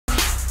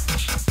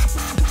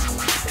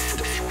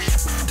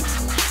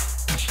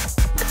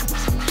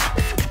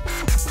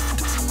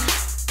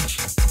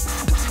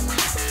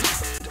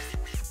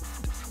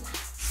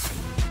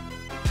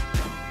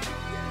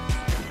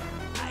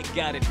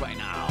started right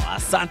now.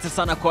 Asante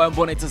sana kwa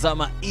ambao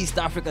unatazama East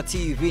Africa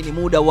TV. Ni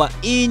muda wa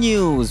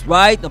eNewz,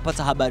 right?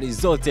 Unapata habari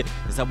zote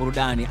za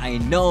burudani. I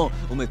know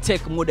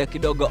umetake muda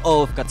kidogo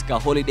off katika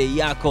holiday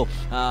yako,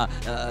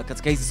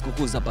 katika hizi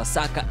sikukuu za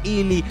Pasaka,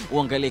 ili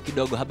uangalie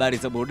kidogo habari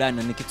za burudani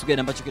na ni kitu gani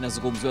ambacho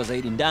kinazungumziwa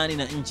zaidi ndani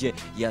na nje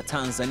ya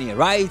Tanzania,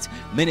 right?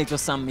 Mimi naitwa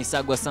Sam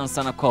Misagwa.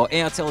 Sana kwa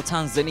Airtel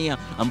Tanzania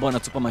ambao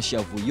wanatupa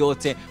mashavu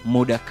yote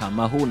muda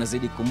kama huu.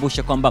 Nazidi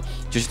kukumbusha kwamba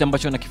chochote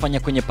ambacho unakifanya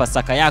kwenye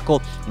Pasaka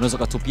yako unaweza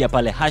kutupia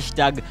pale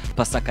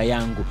 #Pasaka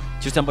yangu.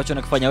 Chochote ambacho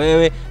unakifanya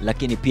wewe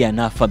lakini pia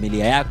na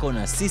familia yako,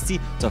 na sisi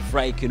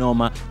tutafurahi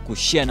kinoma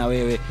kushare na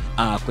wewe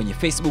kwenye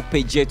Facebook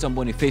page yetu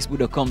ambayo ni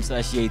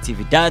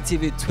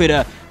facebook.com/atv.tv,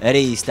 Twitter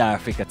East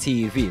Africa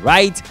TV,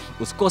 right?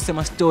 Usikose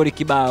mastori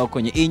kibao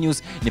kwenye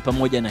eNewz, ni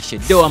pamoja na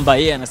Shedo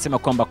ambaye yeye anasema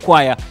kwamba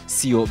kwaya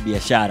sio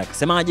biashara.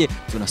 Kasemaje?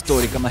 Tuna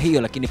story kama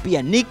hiyo, lakini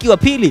pia Niki wa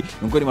Pili,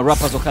 miongoni mwa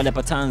rappers wakali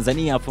hapa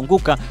Tanzania,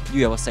 afunguka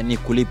juu ya wasanii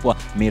kulipwa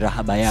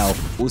mirahaba yao.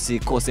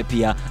 Usikose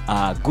pia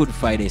Good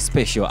Friday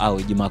special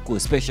au Jumaa Kuu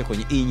special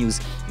kwenye eNewz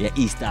ya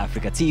East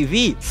Africa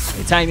TV.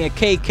 Ni time ya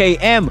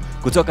KKM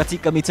kutoka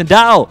katika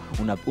mitandao.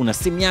 Una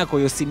simu yako,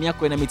 hiyo simu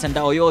yako ina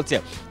mitandao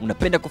yote.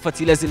 Unapenda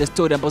kufuatilia zile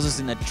story ambazo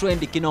zina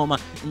trend kinoma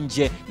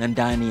nje na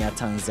ndani ya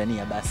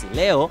Tanzania. Basi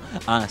leo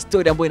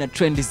story ambayo ina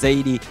trend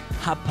zaidi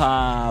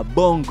hapa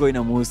Bongo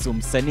inamhusu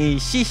msanii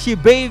Shishi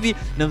Baby,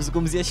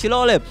 namzungumzia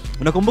Shilole.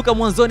 Unakumbuka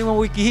mwanzoni mwa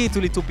wiki hii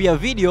tulitupia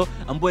video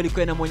ambayo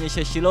ilikuwa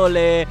inamuonyesha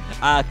Shilole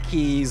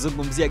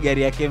akizungumzia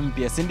gari yake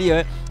mpya, si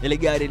ndio? Ile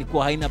gari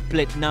ilikuwa haina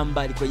plate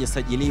number, ilikuwa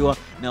haijasajiliwa,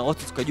 na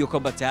watu tukajua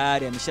kwamba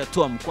tayari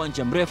ameshatoa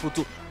mkwanja mrefu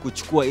tu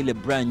kuchukua ile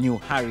brand new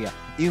Harrier.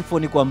 Info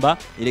ni kwamba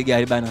ile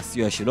gari bana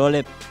sio ya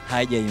Shilole,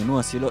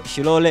 hajainunua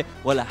Shilole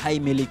wala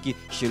haimiliki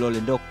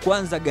Shilole. Ndio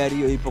kwanza gari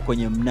hiyo ipo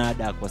kwenye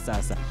mnada kwa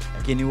sasa,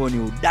 lakini huo ni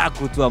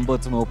udaku tu ambao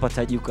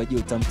tumeupata juu kwa juu.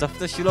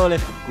 Utamtafuta Shilole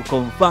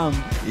kuconfirm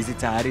hizi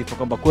taarifa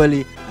kwamba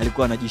kweli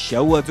alikuwa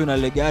anajishaua tu na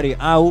ile gari,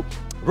 au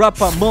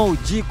rapper Mo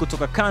G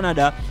kutoka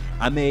Canada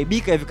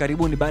ameibika hivi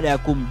karibuni baada ya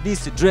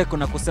kumdiss Drake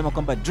na kusema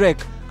kwamba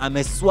Drake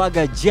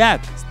ameswaga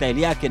Jack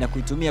style yake na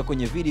kuitumia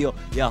kwenye video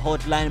ya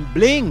Hotline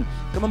Bling.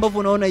 Kama ambavyo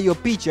unaona hiyo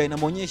picha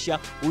inamuonyesha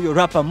huyo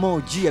rapper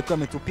Mo G akiwa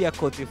ametupia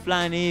koti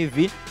fulani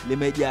hivi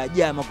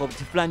limejaa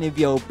makoti fulani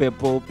hivi ya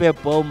upepo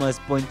au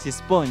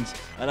sponge.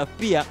 Alafu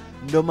pia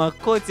ndo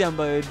makoti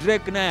ambayo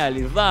Drake naye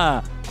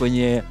alivaa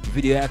kwenye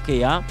video yake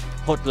ya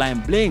Hotline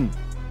Bling.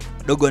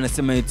 Dogo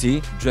anasema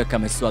eti Drake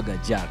ameswaga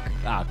Jack.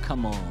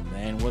 Come on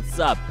man, what's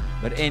up?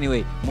 But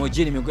anyway, Mo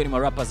G ni miongoni mwa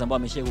rappers ambao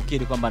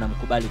ameshakukiri kwamba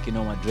anamkubali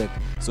kinoma Drake.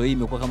 So hii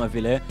imekuwa kama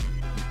vile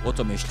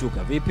watu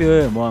wameshtuka, vipi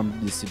wewe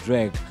mwamdisi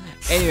Drake?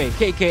 Anyway,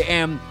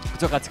 KKM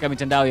kutoka katika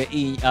mitandao ya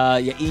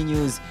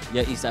eNewz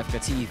ya East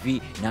Africa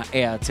TV na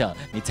Airtel.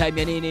 Ni time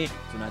ya nini?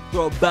 Tuna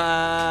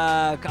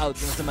throwback au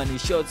tunasema ni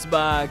shots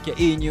back ya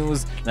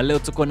eNewz, na leo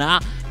tuko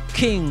na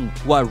King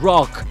wa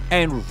rock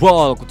and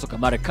roll kutoka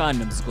Marekani,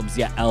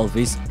 namzungumzia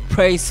Elvis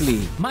Presley.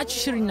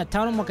 Machi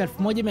 25 mwaka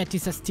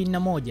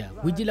 1961,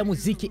 gwiji la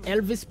muziki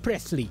Elvis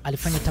Presley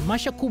alifanya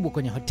tamasha kubwa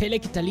kwenye hoteli ya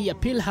kitalii ya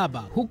Pearl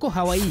Harbor huko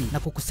Hawaii na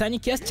kukusanya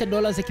kiasi cha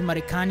dola za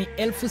Kimarekani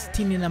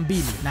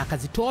 62,000, na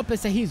akazitoa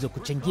pesa hizo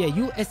kuchangia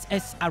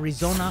USS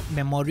Arizona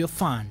Memorial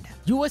Fund.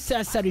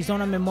 USS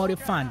Arizona Memorial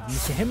Fund ni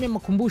sehemu ya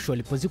makumbusho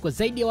walipozikwa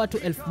zaidi ya watu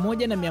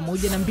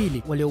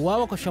 1102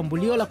 waliouawa kwa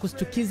shambulio la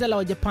kustukiza la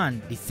Wajapan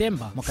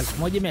Disemba mwaka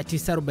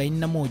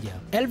 1941.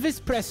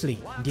 Elvis Presley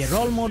ndiye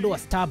role model wa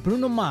star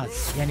Bruno Mars.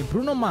 Yani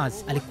Bruno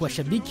Mars alikuwa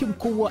shabiki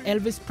mkuu wa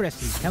Elvis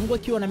Presley tangu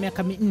akiwa na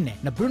miaka 4,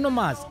 na Bruno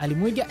Mars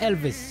alimuiga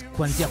Elvis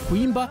kuanzia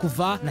kuimba,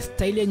 kuvaa na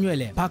style ya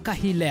nywele mpaka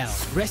hii leo.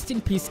 Rest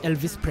in peace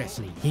Elvis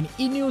Presley. In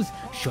eNewz,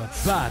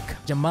 short back,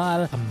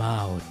 Jamal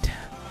Amaud.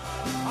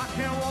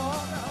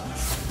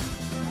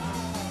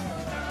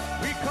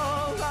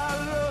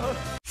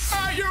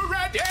 Are you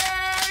ready?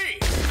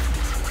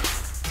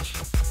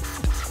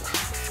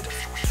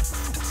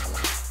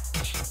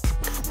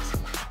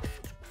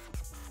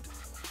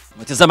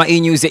 Tazama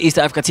eNewz ya East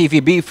Africa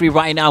TV. Be free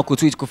right now ku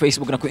tweet, ku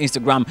Facebook na ku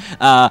Instagram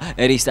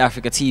East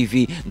Africa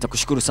TV.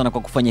 Nitakushukuru sana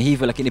kwa kufanya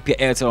hivyo, lakini pia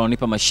Airtel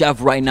wananipa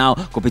mashavu right now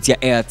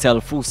kupitia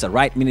Airtel Fursa,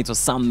 right? Mimi ni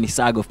Sam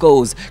Misago, of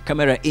course.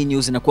 Kamera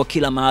eNewz inakuwa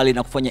kila mahali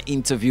na kufanya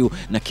interview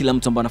na kila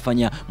mtu ambaye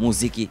anafanya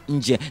muziki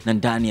nje na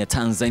ndani ya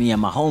Tanzania.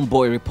 Ma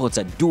homeboy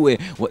reporter Due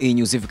wa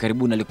eNewz hivi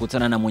karibuni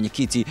alikutana na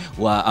mwenyekiti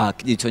wa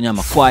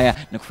Kijitonyama Kwaya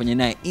na kufanya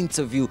naye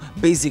interview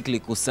basically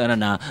kuhusiana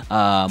na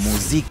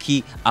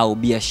muziki au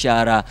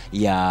biashara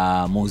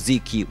ya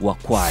muziki wa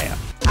kwaya.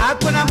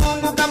 Hakuna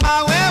Mungu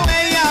kama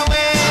wewe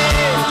Yahweh.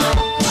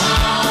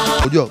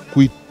 Unajua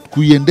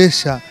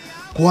kuiendesha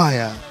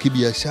kwaya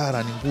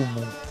kibiashara ni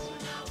ngumu.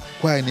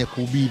 Kwaya ni ya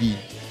kuhubiri.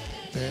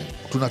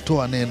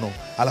 Tunatoa neno,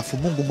 alafu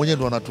Mungu mwenyewe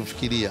ndo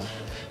anatufikiria.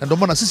 Na ndio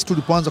maana sisi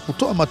tulipoanza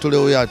kutoa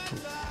matoleo yetu,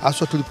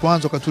 hasa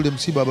tulipoanza kwa tule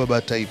msiba wa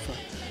baba taifa,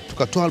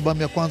 tukatoa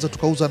albamu ya kwanza,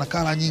 tukauza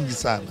nakala nyingi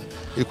sana.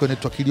 Ilikuwa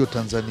inaitwa Kilio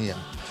Tanzania.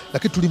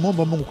 Lakini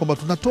tulimwomba Mungu kwamba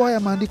tunatoa haya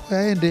maandiko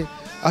yaende,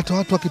 hata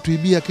watu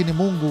wakituibia, lakini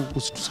Mungu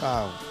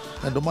usitusahau.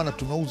 na ndio maana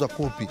tumeuza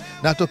kopi.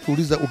 Na hata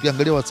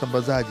ukiangalia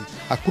wasambazaji,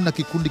 hakuna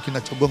kikundi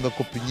kinachogonga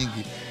kopi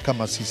nyingi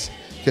kama sisi,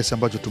 kiasi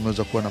ambacho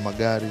tumeweza kuwa na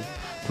magari,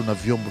 tuna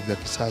vyombo vya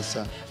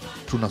kisasa,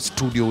 tuna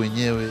studio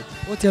wenyewe.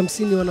 Wote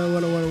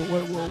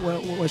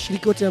 50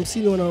 washiriki wote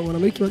 50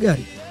 wanamiliki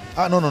magari?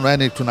 No,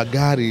 yani tuna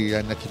gari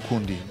ya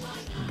kikundi,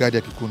 gari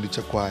ya kikundi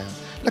cha kwaya.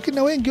 Lakini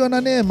na wengi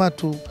wana neema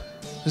tu.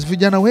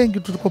 Vijana wengi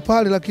tuko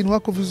pale, lakini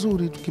wako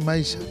vizuri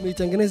tukimaisha.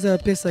 Mlitengeneza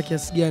pesa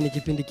kiasi gani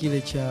kipindi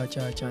kile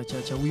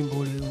cha wimbo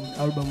ule,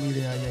 album ile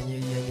ya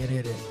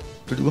Nyerere?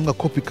 Tuligonga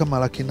kopi kama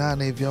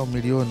 800,000 hivi au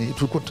milioni.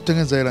 Tulikuwa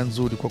tutengeneza hela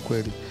nzuri kwa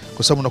kweli.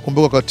 Kwa sababu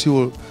nakumbuka wakati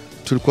huo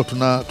tulikuwa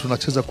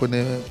tunacheza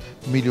kwenye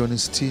milioni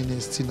 60,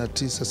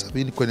 69,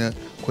 70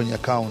 kwenye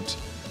account.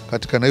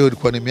 Katika na hiyo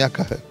ilikuwa ni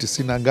miaka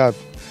 90 ngapi.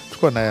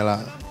 Tulikuwa na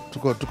hela.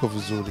 Tuko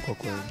vizuri kwa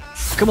kweli.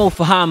 Kama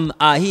ufahamu,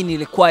 hii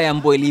ni kwaya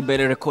ambayo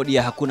ilibeba rekodi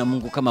ya Hakuna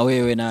Mungu Kama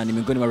Wewe, na ni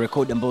miongoni mwa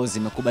rekodi ambazo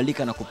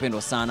zimekubalika na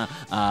kupendwa sana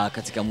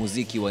katika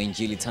muziki wa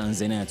Injili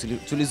Tanzania.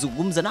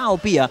 Tulizungumza nao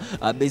pia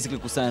basically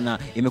kusana,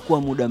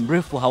 imekuwa muda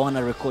mrefu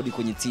hawana rekodi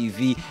kwenye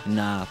TV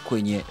na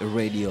kwenye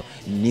radio.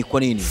 Ni kwa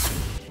nini?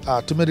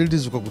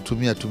 Tumerelease kwa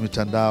kutumia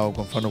mitandao,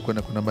 kwa mfano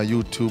kuna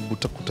YouTube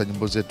utakuta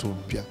nyimbo zetu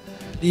mpya.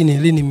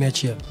 Lini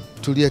mmeachia?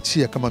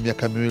 Tuliachia kama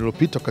miaka 2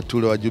 iliyopita wakati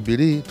ule wa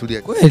Jubilee.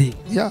 Kweli?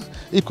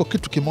 Iko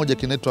kitu kimoja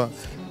kinaitwa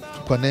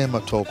Kwa Neema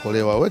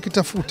Tuokolewa. Wewe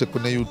kitafute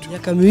kwenye YouTube.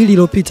 Miaka 2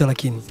 iliyopita,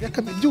 lakini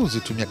miaka juzi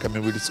tu, miaka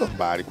 2 sio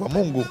mbali kwa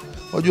Mungu.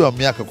 Unajua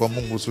miaka kwa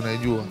Mungu si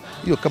unajua.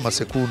 Hiyo kama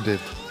sekunde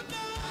tu.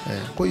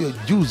 Kwa hiyo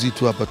juzi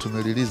tu hapa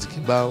tumerelease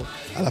kibao,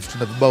 alafu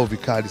tuna vibao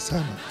vikali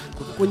sana.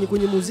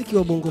 Kwenye muziki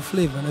wa Bongo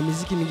Flava na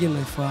muziki mingine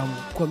naifahamu,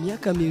 kwa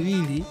miaka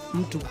 2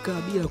 mtu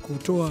kukaa bila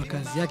kutoa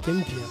kazi yake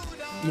mpya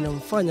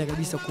inamfanya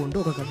kabisa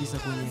kuondoka kabisa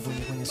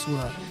kwenye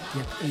sura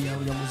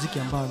ya muziki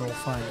ambao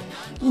anaofanya.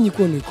 Nyinyi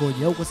kwenu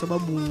ikoje? Au kwa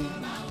sababu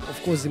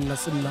of course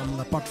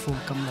mna platform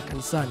kama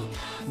kanisani,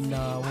 mna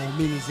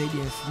waumini zaidi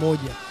ya 1,000,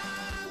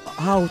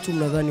 hao tu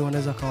mnadhani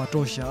wanaweza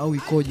kawatosha au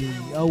ikoje?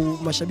 Au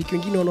mashabiki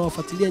wengine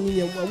wanawafuatilia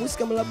nyinyi amusi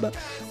kama labda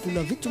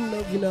kuna vitu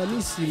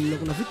vinahamisi,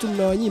 kuna vitu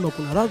mnawanyima,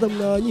 kuna radha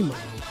mnawanyima?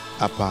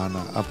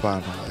 Hapana,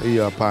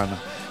 hiyo hapana.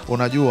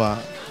 Unajua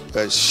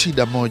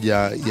shida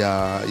moja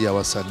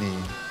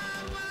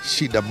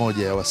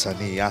ya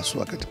wasanii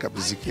haswa katika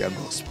muziki ya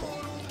gospel,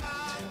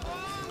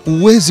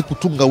 huwezi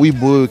kutunga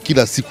wimbo wewe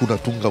kila siku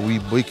unatunga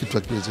wimbo. Hiki kitu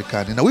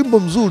hakiwezekani. Na wimbo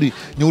mzuri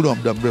ni ule wa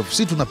muda mrefu.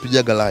 Sisi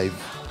tunapigaga live,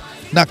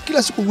 na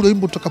kila siku ule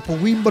wimbo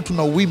tutakapowimba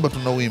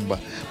tunauimba,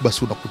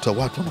 basi unakuta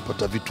watu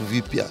wanapata vitu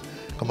vipya.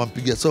 Kama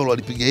mpiga solo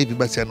alipiga hivi,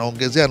 basi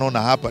anaongezea,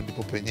 anaona hapa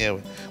ndipo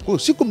penyewe. Kwa hiyo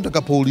siku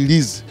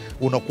mtakapoulilizi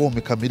unakuwa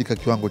umekamilika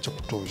kiwango cha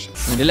kutosha.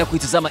 Endelea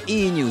kuitazama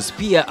eNewz.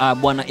 Pia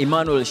bwana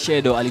Emmanuel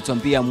Shedo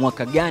alituambia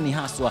mwaka gani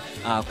haswa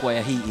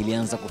kwaya hii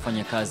ilianza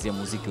kufanya kazi ya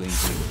muziki wa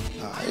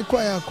Injili.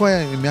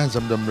 Kwaya imeanza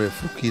muda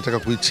mrefu. Ukitaka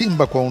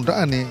kuichimba kwa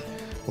undani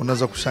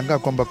unaweza kushangaa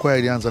kwamba kwaya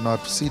ilianza na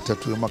watu 6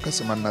 tu mwaka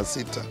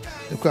 86.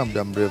 Ilikuwa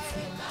muda mrefu.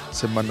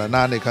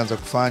 88 ikaanza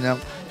kufanya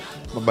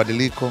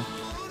mabadiliko.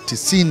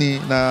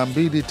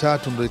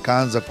 92-3 ndio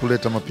ikaanza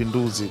kuleta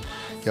mapinduzi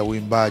ya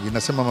uimbaji.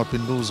 Nasema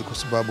mapinduzi kwa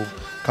sababu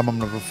kama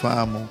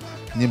mnavyofahamu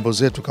nyimbo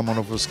zetu, kama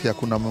unavyosikia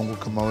Hakuna Mungu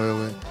Kama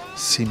Wewe,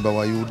 Simba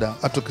wa Yuda,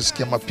 hata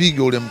ukisikia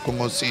mapigo ule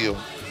mkongosio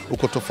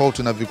uko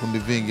tofauti na vikundi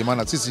vingi,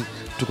 maana sisi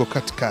tuko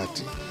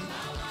katikati.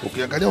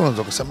 Ukiangalia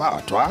unaweza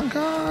kusema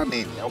twanga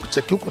nini, au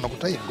ukicheki huko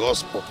unakuta hii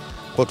gospel.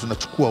 Kwa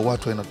tunachukua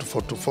watu aina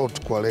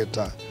tofauti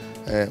kuwaleta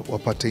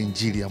wapate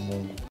injili ya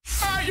Mungu.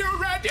 Are you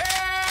ready?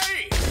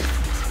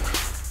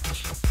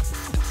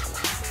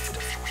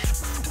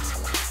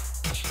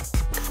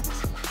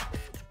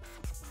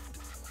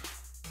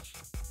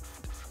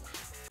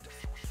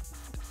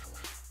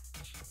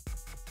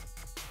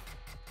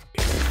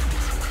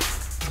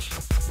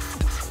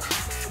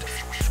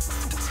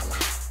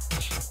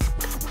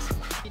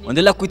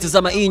 Endelea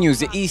kuitazama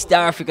eNewz ya East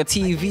Africa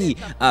TV.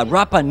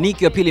 Rapper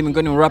Nick ya pili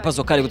miongoni mwa rappers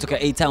wakali kutoka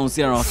A-Town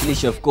City na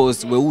wakilisha of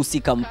course Weusi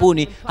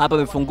kampuni hapa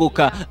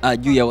imefunguka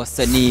juu ya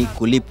wasanii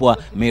kulipwa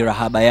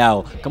mirahaba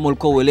yao. Kama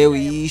ulikuwa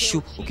uelewi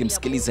issue,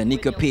 ukimsikiliza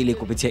Nick ya pili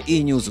kupitia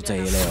eNewz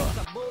utaelewa.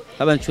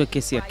 Hapa nichukue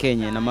kesi ya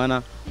Kenya, na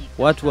maana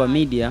watu wa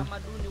media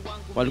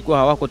walikuwa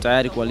hawako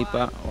tayari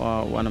kuwalipa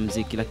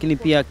wanamuziki, lakini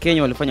pia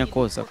Kenya walifanya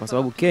kosa kwa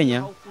sababu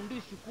Kenya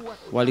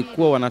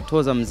walikuwa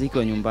wanatoza muziki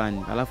wa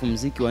nyumbani, alafu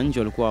muziki wa nje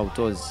walikuwa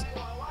hautozi.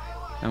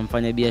 Na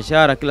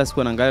mfanyabiashara kila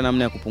siku anaangalia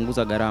namna ya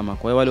kupunguza gharama.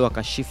 Kwa hiyo wale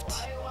wakashift,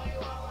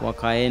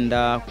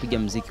 wakaenda kupiga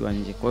muziki wa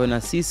nje. Kwa hiyo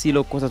na sisi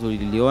hilo kosa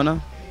tuliliona.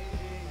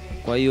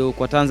 Kwa hiyo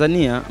kwa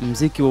Tanzania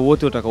muziki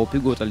wowote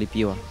utakaopigwa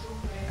utalipiwa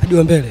hadi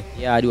wa mbele.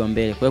 Hadi wa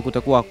mbele. Kwa hiyo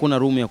kutakuwa hakuna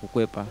room ya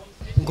kukwepa.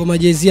 Ngoma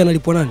Jay-Z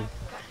analipwa nani?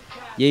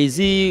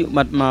 Jay-Z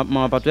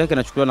mapato yake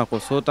yanachukuliwa na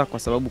Kosota, kwa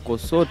sababu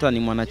Kosota ni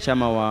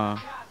mwanachama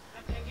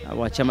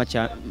wa chama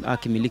cha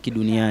akimiliki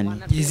duniani.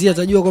 Jay-Z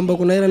atajua kwamba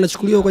kuna hela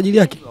inachukuliwa kwa ajili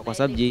yake, kwa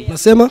sababu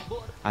nasema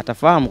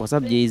atafahamu, kwa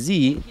sababu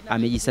Jay-Z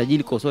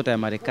amejisajili Kosota ya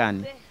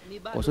Marekani.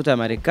 Kosota ya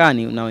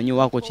Marekani na wenyewe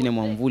wako chini ya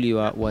mwamvuli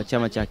wa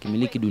chama cha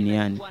akimiliki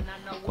duniani.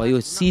 Kwa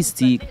hiyo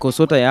sisi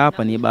Kosota ya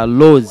hapa ni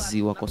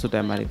balozi wa Kosota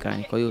ya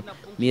Marekani. Kwa hiyo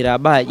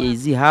miraba ya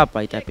Jay-Z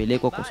hapa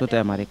itapelekwa KOSOTA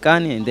ya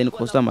Marekani, and then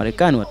KOSOTA ya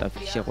Marekani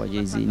watafikisha kwa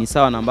Jay-Z. Ni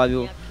sawa na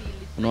ambavyo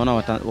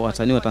unaona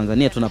wasanii wa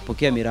Tanzania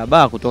tunapokea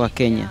miraba kutoka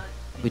Kenya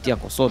kupitia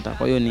KOSOTA.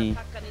 Kwa hiyo ni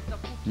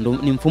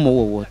mfumo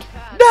huo wote.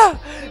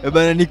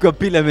 Bana Nico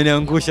Pili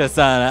ameniangusha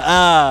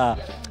sana.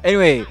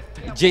 Anyway,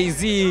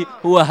 Jay-Z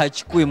huwa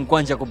hachukui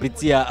mkwanja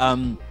kupitia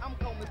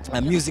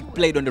music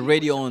played on the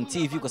radio, on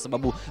TV, kwa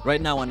sababu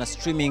right now ana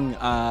streaming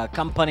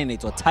company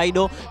inaitwa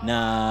Tidal,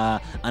 na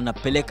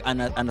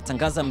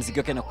anatangaza muziki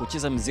wake na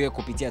kucheza muziki wake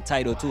kupitia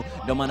Tidal tu.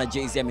 Ndio maana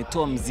Jay-Z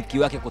ametoa muziki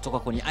wake kutoka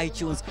kwenye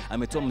iTunes,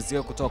 ametoa muziki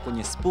wake kutoka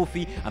kwenye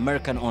Spoofy,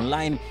 American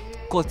Online.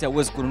 Kote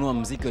hauwezi kununua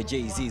muziki wa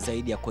Jay-Z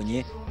zaidi ya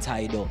kwenye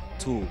Tidal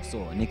tu. So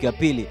Nico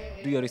Pili,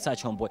 do your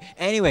research homeboy.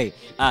 Anyway,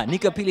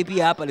 Nico Pili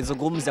pia hapa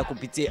alizungumza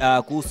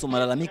kupitia kuhusu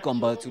malalamiko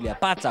ambayo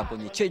tuliyapata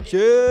kwenye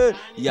cheche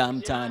ya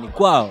mtaani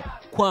kwao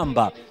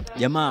kwamba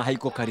jamaa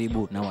haiko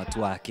karibu na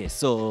watu wake.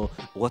 So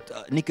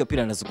Nico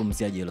Pili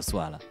anazungumziaje hilo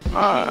swala?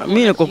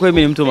 Mimi kwa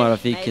kweli ni mtu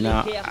marafiki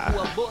na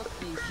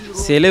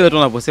sielewi tu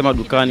unaposema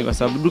dukani, kwa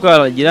sababu duka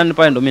la jirani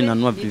pale ndo mimi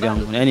nanunua vitu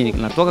vyangu. Yaani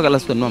natoka kila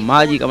siku nanunua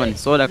maji, kama ni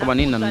soda, kama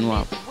nini nanunua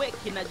hapo.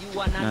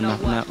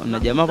 Na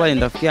jamaa pale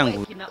ni rafiki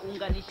yangu.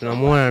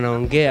 Tunamuona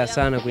anaongea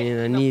sana kwenye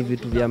nani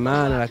vitu vya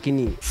maana,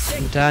 lakini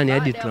mtaani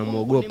hadi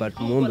tunamuogopa,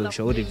 tumuombe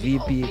ushauri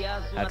vipi,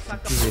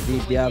 atufikize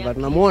vipi hapa.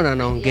 Tunamuona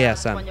anaongea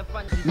sana.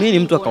 Mimi ni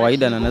mtu wa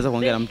kawaida na naweza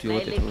kuongea na mtu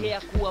yote tu.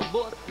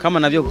 Kama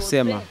navyo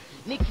kusema,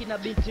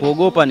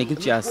 kuogopa ni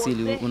kitu cha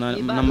asili.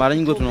 Na mara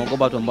nyingi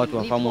tunaogopa watu ambao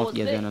tuwafahamu au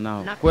tujazoeana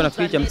nao. Kwa hiyo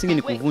nafikiri cha msingi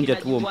ni kuvunja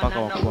tu mpaka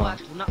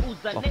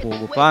wa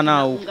kuogopana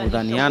au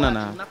kudhaniana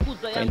na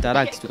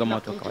interact tu kama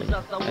watu wa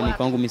kawaida. Yaani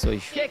kwangu mimi sio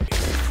issue.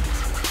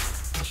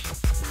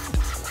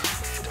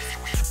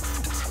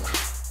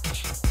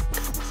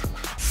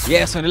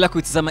 Yes, unaendelea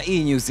kuitazama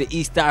eNewz ya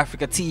East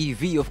Africa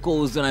TV. Of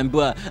course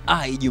unaambiwa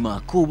Ijumaa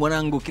Kuu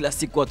mwanangu, kila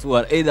siku watu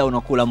either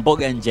unakula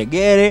mboga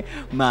njegere,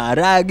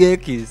 maharage,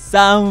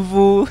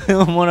 kisamvu.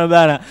 Umeona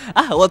bana?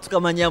 Watu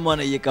kama nyama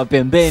wanaiweka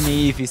pembeni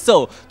hivi.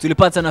 So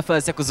tulipata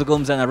nafasi ya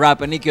kuzungumza na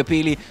rapper Nico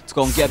Pili,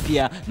 tukaongea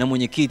pia na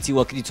mwenyekiti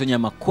wa Kiditonya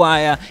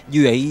Makwaya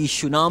juu ya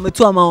issue, na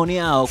wametoa maoni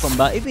yao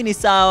kwamba hivi ni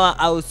sawa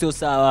au sio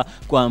sawa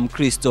kwa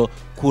Mkristo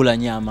kula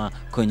nyama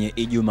kwenye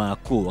Ijumaa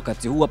Kuu.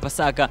 Wakati huu wa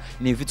Pasaka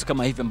ni vitu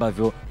kama hivi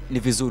ambavyo ni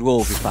vizuri wao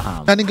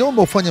vifahamu. Na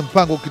ningeomba ufanye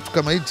mpango kitu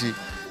kama hichi,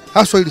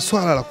 haswa ili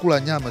swala la kula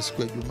nyama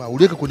siku ya Ijumaa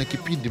uliweka kwenye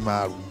kipindi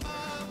maalum.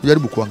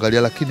 Ujaribu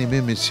kuangalia, lakini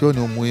mimi sioni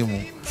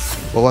umuhimu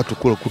wa watu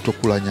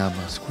kutokula nyama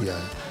siku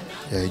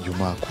ya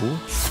Ijumaa Kuu.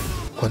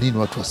 Kwa nini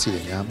watu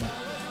wasile nyama?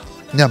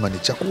 Nyama ni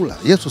chakula.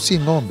 Yesu si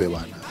ng'ombe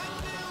bwana.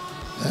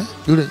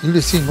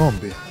 Yule si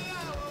ng'ombe.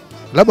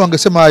 Labda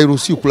wangesema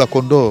hairuhusiwi kula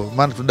kondoo,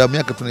 maana damu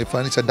yake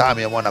tunaifanisha damu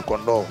ya mwana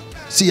kondoo,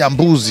 si ya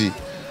mbuzi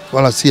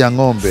wala si ya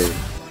ng'ombe.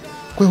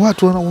 Kwa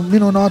hiyo mimi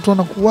naona watu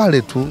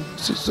wanakuwale tu,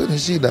 sio ni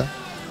shida.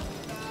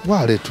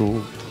 Wale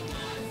tu.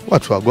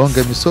 Watu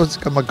wagonge misosi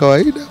kama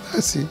kawaida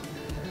basi.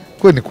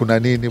 Kwani kuna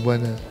nini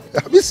bwana?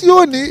 Mimi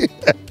sioni.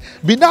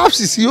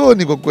 Binafsi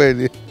sioni kwa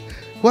kweli.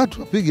 Watu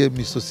wapige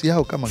misosi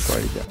yao kama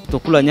kawaida.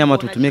 Tukula nyama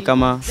tutumie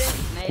kama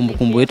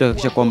kumbukumbu yetu,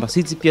 hakikisha kwamba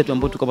sisi pia tu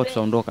ambao tukapa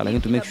tutaondoka,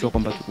 lakini tumake sure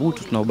kwamba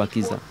utu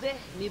tunaubakiza.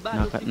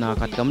 Na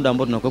katika muda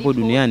ambao tunakuwepo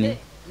duniani,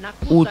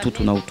 utu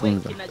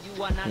tunautunza.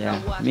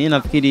 Mimi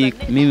nafikiri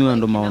mimi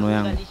ndo maono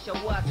yangu.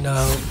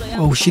 Na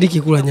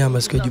ushiriki kula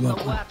nyama siku ya Ijumaa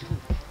Kuu.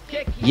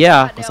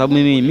 Kwa sababu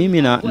mimi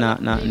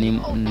ni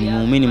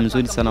muumini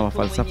mzuri sana wa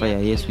falsafa ya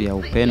Yesu ya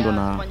upendo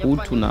na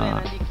utu,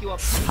 na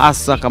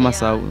hasa kama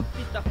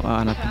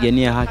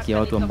anapigania haki ya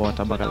watu ambao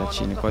watabaka la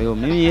chini. Kwa hiyo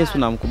mimi Yesu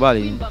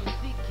namkubali.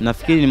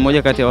 Nafikiri ni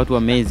mmoja kati ya watu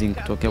amazing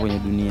kutokea kwenye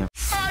dunia.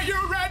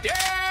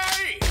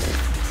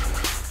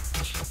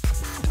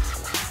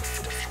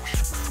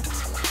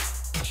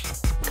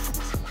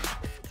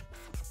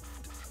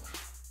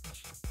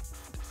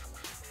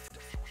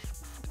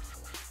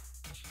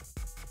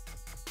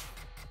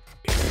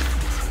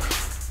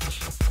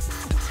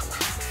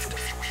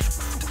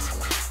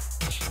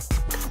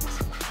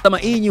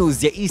 Kama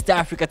eNewz ya East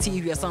Africa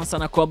TV, asante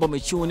sana kwa ambao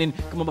umetune in.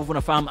 Kama ambavyo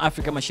unafahamu,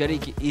 Afrika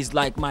Mashariki is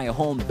like my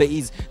home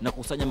base, na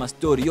kukusanya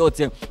mastori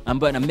yote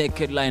ambayo yana make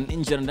headline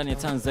nje na ndani ya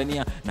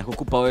Tanzania na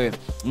kukupa wewe.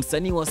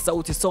 Msanii wa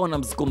Sauti Sol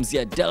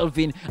namzungumzia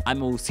Delvin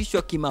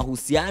amehusishwa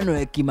kimahusiano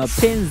ya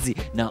kimapenzi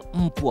na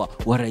mpwa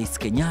wa Rais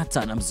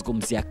Kenyatta,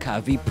 namzungumzia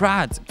Kavi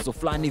Pratt. So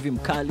fulani hivi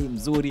mkali,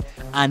 mzuri,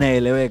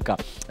 anaeleweka.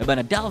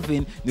 Bana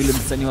Delvin ni yule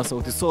msanii wa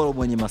Sauti Sol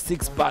mwenye ma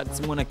six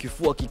packs, mwana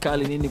kifua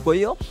kikali nini. Kwa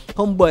hiyo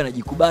homeboy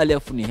anajikubali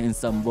afu ni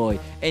handsome boy.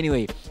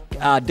 Anyway,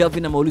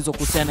 Delvin ameulizwa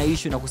kuhusiana na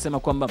issue na kusema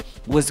kwamba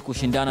huwezi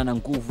kushindana na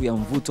nguvu ya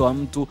mvuto wa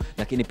mtu,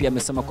 lakini pia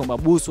amesema kwamba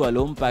busu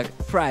alompa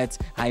Pratt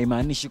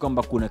haimaanishi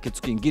kwamba kuna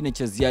kitu kingine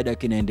cha ziada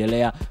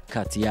kinaendelea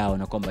kati yao,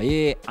 na kwamba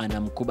yeye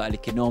anamkubali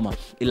kinoma.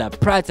 Ila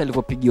Pratt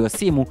alipopigiwa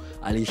simu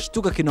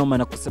alishtuka kinoma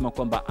na kusema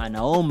kwamba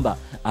anaomba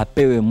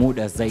apewe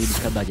muda zaidi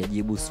kabla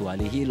hajajibu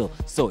swali hilo.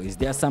 So is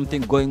there something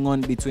going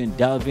on between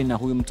Delvin na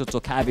huyu mtoto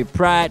Kavi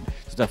Pratt?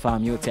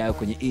 Tutafahamu yote hayo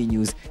kwenye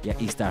eNewz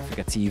ya East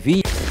Africa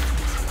TV.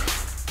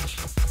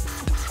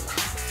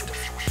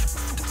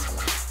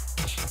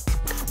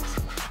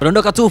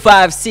 Tunaondoka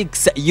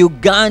 256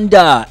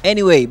 Uganda.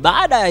 Anyway,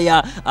 baada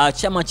ya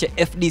chama cha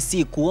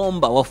FDC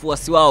kuomba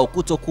wafuasi wao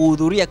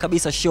kutokuhudhuria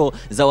kabisa show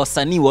za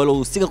wasanii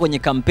waliohusika kwenye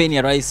kampeni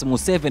ya Rais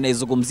Museveni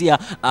izungumzia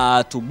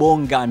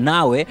tubonga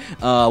nawe,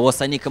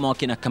 wasanii kama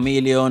wakina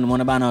Chameleon,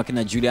 mwanabana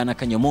wakina Juliana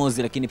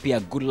Kanyomozi, lakini pia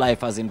Good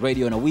Life as in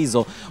Radio na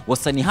Weasel.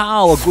 Wasanii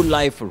hao wa Good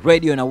Life,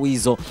 Radio na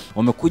Weasel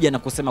wamekuja na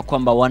kusema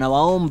kwamba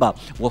wanawaomba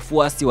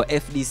wafuasi wa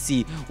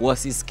FDC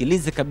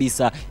wasisikilize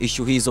kabisa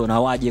issue hizo na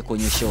waje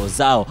kwenye show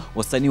zao.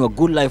 Wasanii wa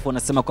Good Life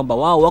wanasema kwamba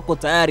wao wako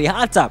tayari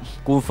hata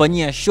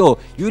kumfanyia show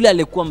yule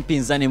aliyekuwa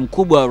mpinzani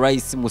mkubwa wa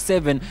Rais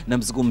Museveni, na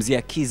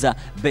mzungumzia Kizza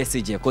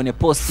Besigye. Kwenye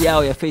post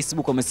yao ya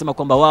Facebook wamesema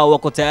kwamba wao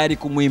wako tayari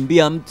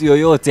kumuimbia mtu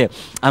yoyote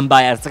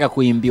ambaye anataka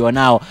kuimbiwa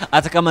nao,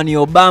 hata kama ni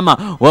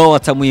Obama wao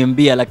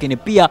watamuimbia, lakini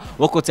pia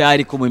wako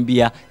tayari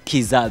kumuimbia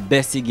Kizza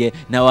Besigye,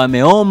 na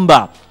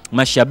wameomba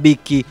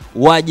mashabiki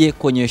waje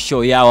kwenye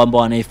show yao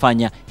ambao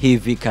wanaifanya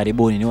hivi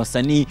karibuni. Ni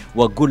wasanii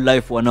wa Good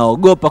Life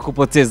wanaogopa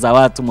kupoteza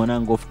watu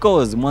mwanangu. Of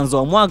course, mwanzo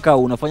wa mwaka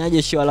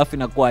unafanyaje show alafu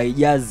inakuwa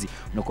haijazi,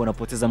 unakuwa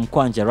unapoteza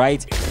mkwanja,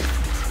 right?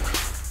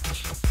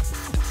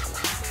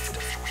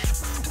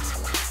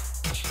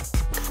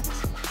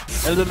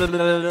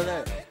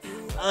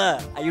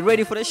 Are you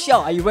ready for the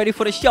show? Are you ready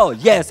for the show?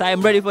 Yes, I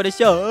am ready for the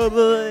show.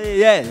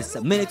 Yes,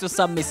 Minute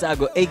Sam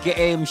Misago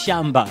aka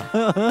Mshamba.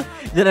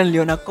 Jana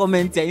niliona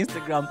comment ya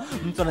Instagram,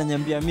 mtu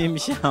ananiambia mimi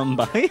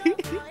Mshamba.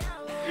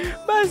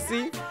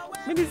 Basi,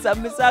 Minute Sam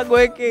Misago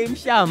aka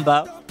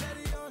Mshamba.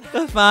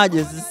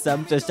 Kafaje sasa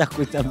mtu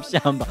ashakuita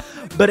Mshamba.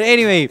 But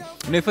anyway,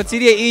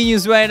 unafuatilia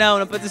eNewz right now,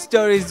 unapata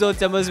stories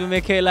zote ambazo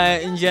zimekela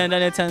nje na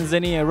ndani ya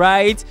Tanzania,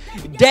 right?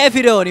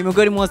 Davido ni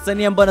miongoni mwa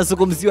wasanii ambao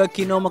wanazungumziwa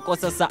kinoma kwa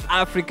sasa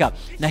Afrika.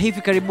 Na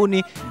hivi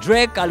karibuni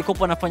Drake alikuwa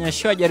anafanya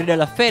show ya jarida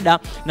la Fedha,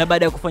 na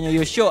baada ya kufanya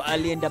hiyo show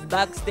alienda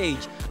backstage.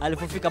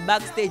 Alipofika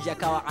backstage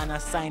akawa ana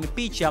sign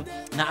picha,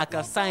 na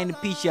akasign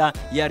picha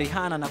ya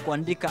Rihanna na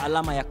kuandika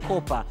alama ya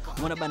kopa.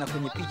 Unaona bana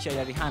kwenye picha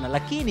ya Rihanna,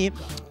 lakini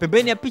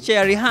pembeni ya picha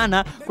ya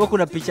Rihanna kwa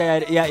kuna picha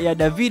ya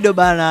Davido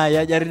bana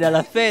ya jarida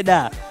la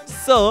Fedha.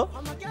 So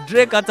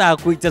Drake hata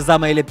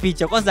hakuitazama ile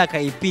picha, kwanza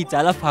akaipita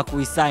alafu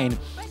hakuisign.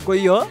 Kwa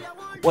hiyo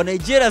wa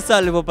Nigeria sasa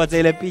walipopata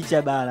ile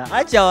picha bana,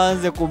 acha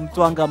waanze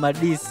kumtwanga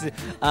madisi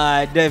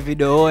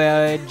Davido,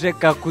 oya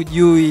Drake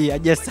hakujui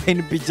haja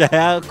sign picha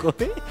yako.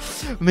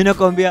 Mimi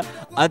nakwambia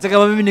hata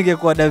kama mimi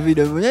ningekuwa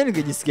Davido mwenyewe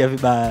ningejisikia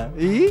vibaya.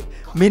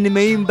 Mimi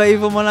nimeimba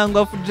hivyo mwanangu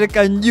afu Drake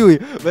anjui.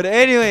 But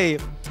anyway,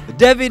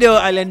 Davido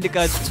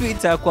aliandika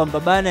Twitter kwamba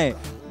bana,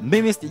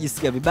 mimi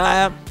sijisikia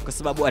vibaya kwa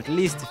sababu at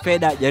least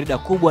Fedha, jarida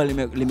kubwa,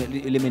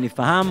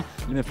 limenifahamu,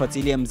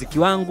 limefuatilia muziki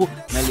wangu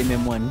na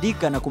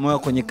limemwandika na kumweka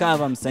kwenye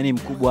cover msanii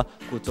mkubwa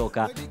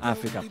kutoka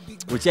Afrika.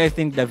 Which I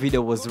think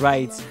Davido was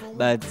right,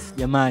 but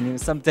jamani,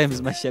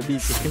 sometimes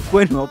mashabiki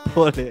kwenu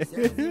wapole.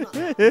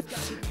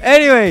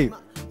 Anyway,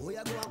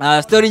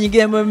 story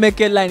nyingine ambayo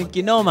imeke line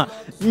kinoma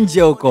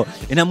nje huko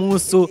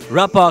inamhusu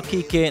rapper wa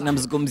kike, na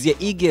mzungumzia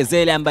eNewz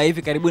ambaye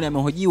hivi karibuni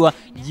amehojiwa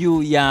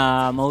juu ya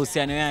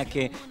mahusiano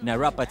yake na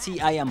rapper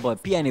TI ambaye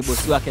pia ni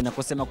bosi wake, na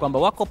kusema kwamba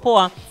wako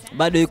poa,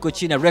 bado yuko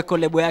chini.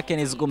 Record label yake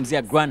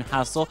inazungumzia Grand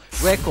Hustle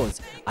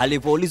Records.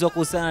 Alipoulizwa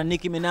kuhusiana na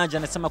Nicki Minaj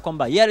anasema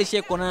kwamba yeye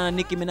alishakuonana na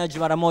Nicki Minaj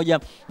mara moja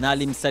na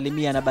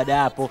alimsalimia, na baada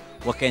hapo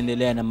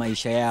wakaendelea na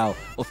maisha yao.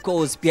 Of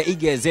course pia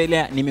eNewz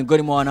ni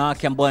miongoni mwa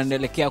wanawake ambao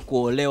wanaelekea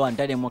kuolewa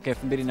ndani ya mwaka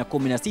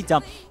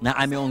 2016, na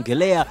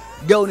ameongelea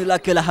gauni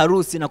lake la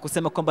harusi na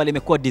kusema kwamba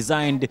limekuwa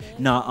designed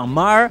na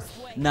Amar,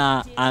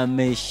 na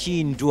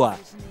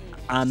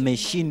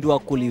ameshindwa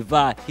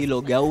kulivaa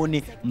hilo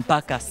gauni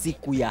mpaka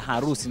siku ya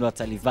harusi ndo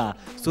atalivaa.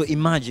 So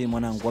imagine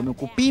mwanangu,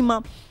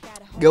 wamekupima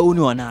gauni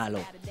wanalo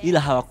ila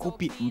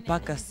hawakupi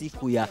mpaka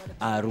siku ya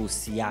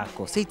harusi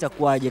yako. Sasa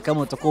itakuwaje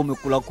kama utakuwa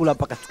umekula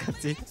hapa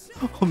katikati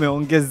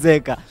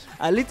umeongezeka?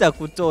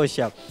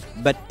 Alitakutosha.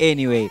 But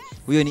anyway,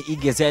 huyo ni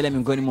eNewz,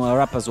 miongoni mwa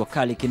rappers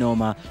wakali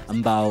kinoma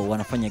ambao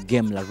wanafanya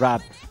game la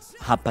rap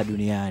hapa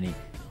duniani.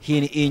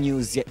 Hii ni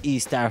eNewz ya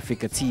East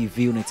Africa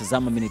TV,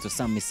 unaitazama. Mimi ni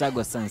Sam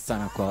Misago,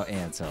 sana kwa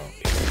Airtel.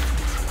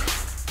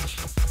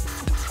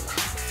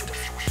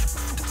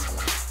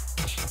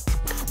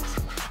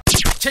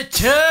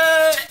 Cheche!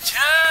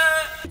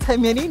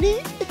 Time ya nini?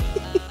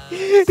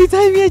 Ni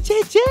time ya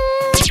cheche!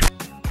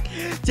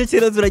 Cheche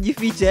leo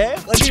tunajificha eh?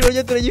 Kwa nini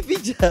unajua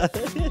tunajificha?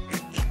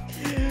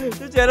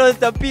 Cheche leo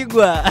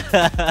tutapigwa.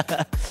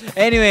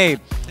 Anyway,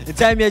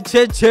 time ya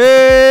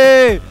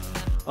cheche!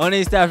 On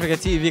East Africa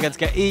TV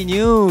katika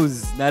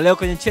eNewz. Na leo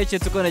kwenye cheche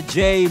tuko na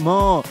J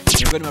Mo,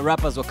 miongoni mwa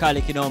rappers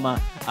wakali kinoma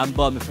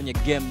ambao wamefanya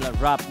game la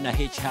rap na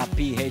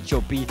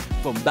HOP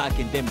from back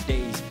in them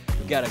days.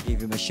 We gotta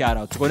give him a shout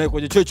out. Tuko naye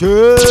kwenye cheche.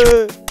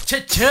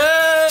 Cheche!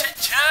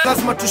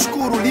 Lazima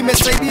tushukuru,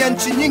 limesaidia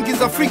nchi nyingi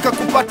za Afrika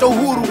kupata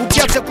uhuru,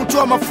 ukiacha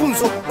kutoa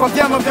mafunzo kwa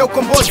vyama vya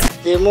ukombozi.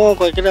 Demo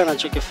kwa kile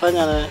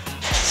anachokifanya, na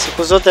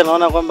siku zote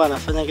naona kwamba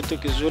anafanya kitu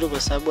kizuri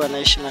kwa sababu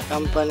anaishi na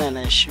kampani,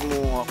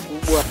 anaheshimu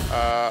wakubwa.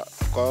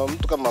 Kwa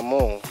mtu kama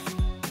Mo,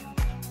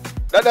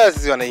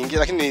 dadazi wanaingia,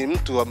 lakini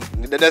mtu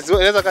ni dadazi,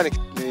 inaweza kama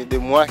ni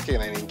demu wake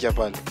na inaingia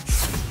pale.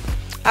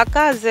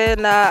 akaze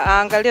na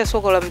aangalie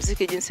soko la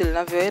muziki jinsi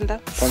linavyoenda.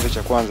 Kwanza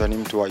cha kwanza ni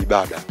mtu wa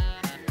ibada.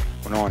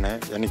 Unaona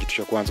yani kitu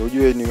cha kwanza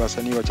ujue ni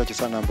wasanii wachache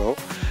sana ambao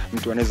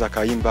mtu anaweza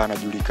kaimba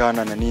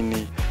anajulikana na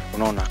nini,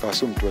 unaona akawa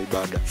sio mtu wa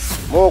ibada.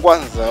 Mo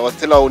kwanza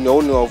wasela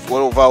unioni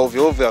wavaa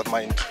ovyo ovyo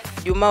mind.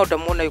 Jumaa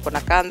utamuona yuko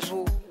na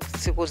kanzu,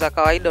 siku za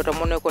kawaida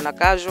utamuona yuko na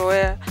casual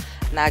wear,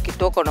 na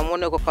akitoka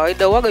unamuona yuko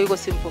kawaida, waga yuko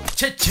simple.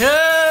 Cheche.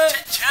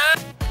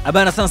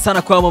 Abana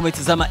sana kwa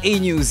umetazama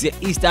eNewz ya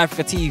East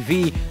Africa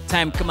TV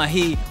time kama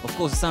hii. Of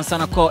course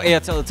sana kwa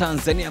Airtel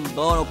Tanzania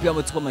mbaona pia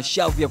umetupa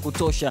mashavu ya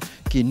kutosha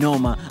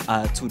kinoma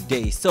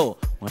today. So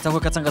unataka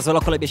kuweka tangazo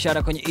lako la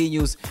biashara kwenye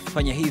eNewz,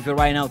 fanya hivyo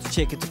right now.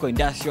 Tucheke tuko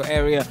industrial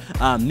area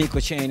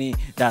Mikocheni,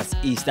 that's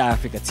East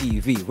Africa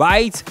TV,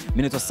 right?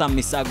 Mimi naitwa Sam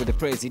Misago the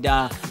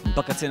president.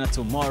 Mpaka tena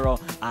tomorrow,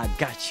 I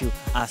got you,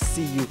 I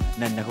see you,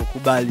 na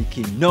nakukubali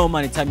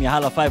kinoma. Ni time ya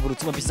Hala 5.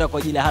 Utuma pesa kwa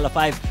ajili ya Hala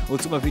 5,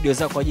 utuma video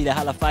zako kwa ajili ya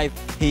Hala 5.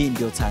 Hii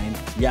ndio time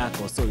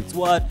yako. So it's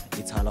what?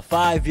 It's Hala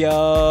 5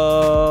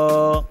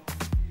 yo.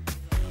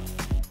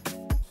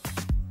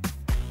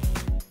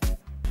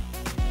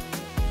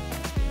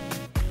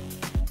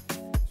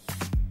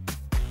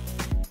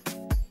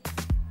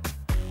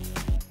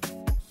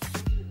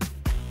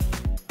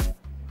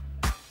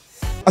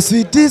 A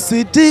sweetie,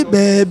 sweetie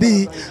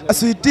baby, a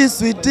sweetie,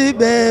 sweetie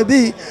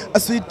baby, a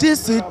sweetie,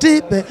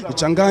 sweetie baby.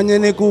 Nichanganye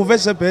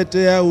nikuveshe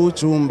pete ya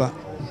uchumba.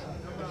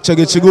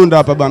 Chege Chigunda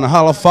hapa bana.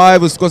 Hala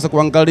 5 usikose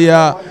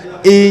kuangalia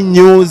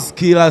eNewz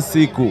kila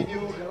siku.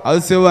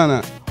 Au sio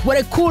bana? What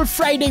a cool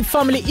Friday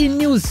family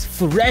eNewz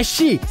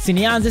freshi.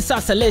 Sinianze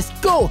sasa, let's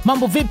go.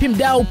 Mambo vipi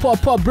mdau?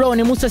 Poa bro,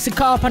 ni Musa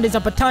Sikawa pande za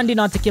Patandi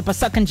na watakia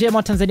Pasaka njema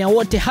wa Tanzania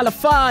wote. Hala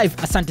 5.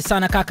 Asante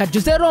sana kaka.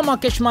 Jose Roma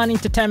Cashman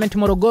Entertainment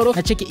Morogoro.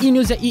 Na cheki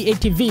eNewz ya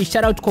EATV.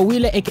 Shout out kwa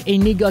Wile aka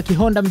Nigga wa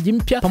Kihonda mji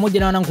mpya pamoja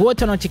na wanangu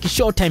wote wanaocheki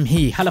Showtime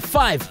hii. Hala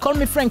 5. Call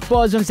me Frank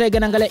Boz Nzega,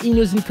 naangalia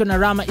eNewz nikiwa na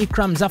Rama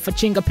Ikram Zafa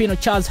Chinga Pino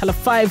Charles. Hala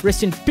 5.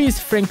 Rest in peace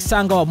Frank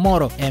Sanga wa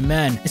Moro.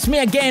 Amen. It's me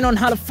again on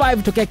Hala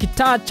 5 tokea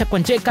kitaa cha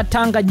Kwanjeka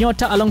Tanga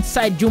Nyota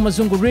alongside Juma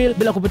Zungu Real.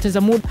 Bila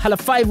kupoteza mood, Hala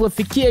 5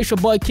 wafikie your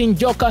boy King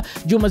Joker,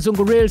 Juma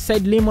Zungu Real,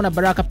 Said Limo na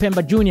Baraka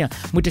Pemba Junior,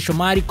 Mwite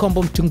Shomari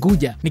Kombo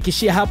Mtunguja.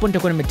 Nikishia hapo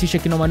nitakuwa nimetisha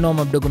kinoma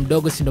noma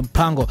mdogo sindo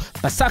mpango.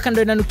 Pasaka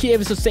ndo inanukia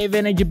hivi, so save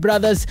energy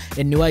brothers.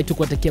 Anyway tu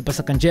kuwatakia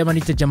Pasaka njema.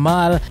 Nita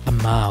Jamal,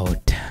 I'm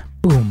out.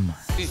 Boom.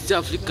 East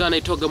Africa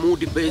naitoga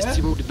Mood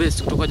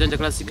Best kutoka Janja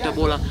Classic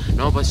Tabora.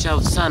 Naomba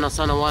shout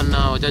sana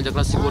wana wa Janja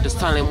Classic wote,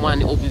 Stanley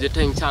Mwani, Obi the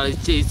Tank, Charles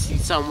JC,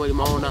 Samuel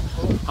Maona,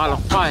 Hala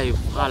 5,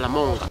 Hala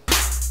Monga.